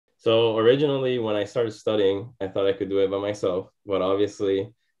So originally, when I started studying, I thought I could do it by myself, but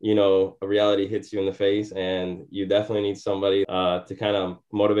obviously, a reality hits you in the face, and you definitely need somebody to kind of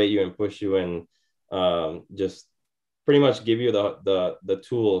motivate you and push you, and just pretty much give you the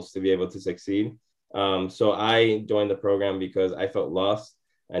tools to be able to succeed. So I joined the program because I felt lost.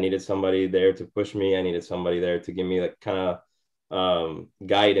 I needed somebody there to push me. I needed somebody there to give me like kind of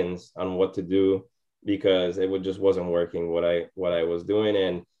guidance on what to do because it would just wasn't working what I was doing,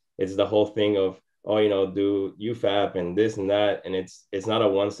 and it's the whole thing of, oh, do UFAP and this and that, and it's not a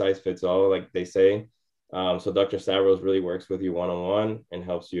one size fits all like they say. So Dr. Stavros really works with you one on one and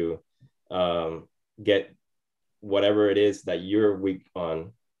helps you get whatever it is that you're weak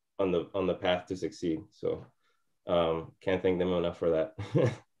on the path to succeed. So can't thank them enough for that.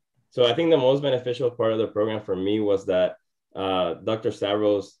 So I think the most beneficial part of the program for me was that Dr.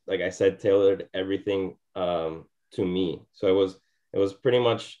 Stavros, like I said, tailored everything to me. So it was pretty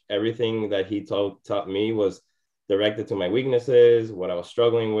much everything that he taught me was directed to my weaknesses, what I was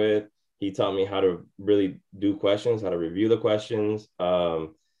struggling with. He taught me how to really do questions, how to review the questions.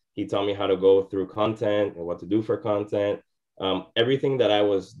 He taught me how to go through content and what to do for content. Everything that I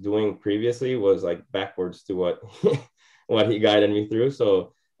was doing previously was like backwards to what what he guided me through.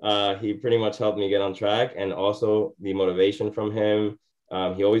 So he pretty much helped me get on track, and also the motivation from him.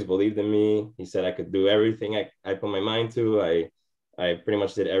 He always believed in me. He said I could do everything I put my mind to. I pretty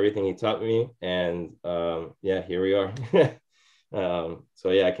much did everything he taught me, and yeah, here we are.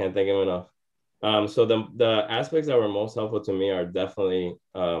 So yeah, I can't thank him enough. So the aspects that were most helpful to me are definitely,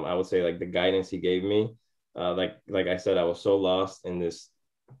 I would say, like the guidance he gave me. Like I said, I was so lost in this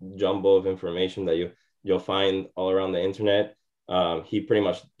jumble of information that you'll find all around the internet. He pretty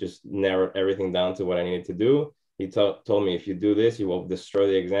much just narrowed everything down to what I needed to do. He told me, if you do this, you will destroy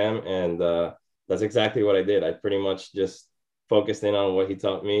the exam, and that's exactly what I did. I pretty much just focused in on what he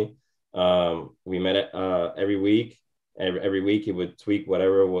taught me. We met every week. Every week he would tweak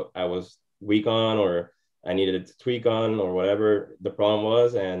whatever I was weak on, or I needed to tweak on, or whatever the problem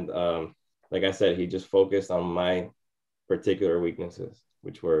was. And like I said, he just focused on my particular weaknesses,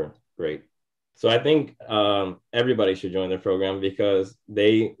 which were great. So I think everybody should join the program because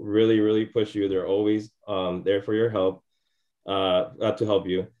they really, really push you. They're always there for your help, to help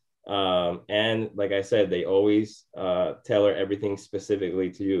you. And like I said, they always tailor everything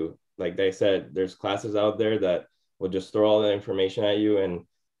specifically to you. Like they said, there's classes out there that will just throw all the information at you, and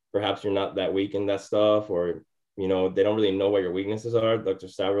perhaps you're not that weak in that stuff, or they don't really know what your weaknesses are. Dr.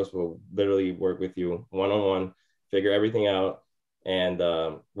 Stavros will literally work with you one on one, figure everything out, and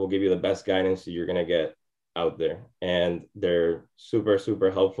we'll give you the best guidance you're gonna get out there. And they're super, super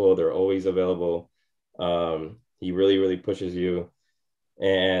helpful. They're always available. He really, really pushes you,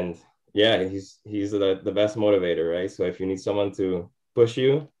 and yeah, he's the best motivator, right? So if you need someone to push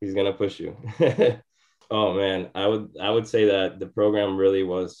you, he's gonna push you. Oh man, I would say that the program really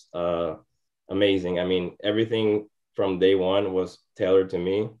was amazing. I mean, everything from day one was tailored to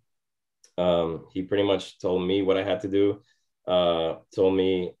me. He pretty much told me what I had to do. Told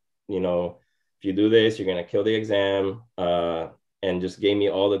me, if you do this, you're gonna kill the exam. And just gave me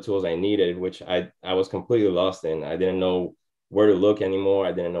all the tools I needed, which I was completely lost in. I didn't know where to look anymore.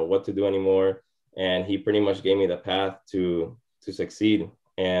 I didn't know what to do anymore. And he pretty much gave me the path to succeed.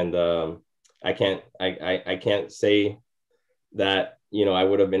 And I can't say that I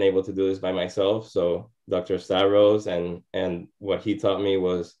would have been able to do this by myself. So Dr. Stavros and what he taught me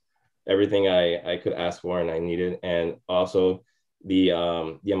was everything I could ask for and I needed, and also the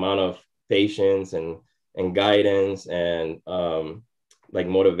amount of patience and guidance and like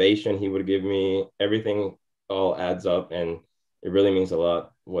motivation he would give me. Everything all adds up, and it really means a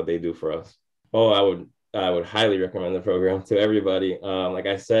lot what they do for us. Oh, I would highly recommend the program to everybody. Like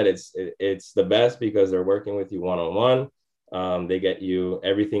I said, it's the best because they're working with you one on one. They get you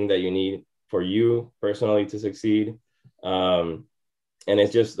everything that you need for you personally to succeed. And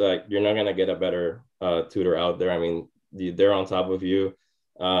it's just like you're not gonna get a better tutor out there. I mean, they're on top of you.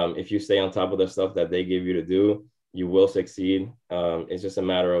 If you stay on top of the stuff that they give you to do, you will succeed. It's just a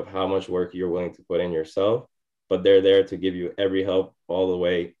matter of how much work you're willing to put in yourself. But they're there to give you every help all the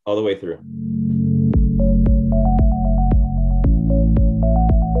way through.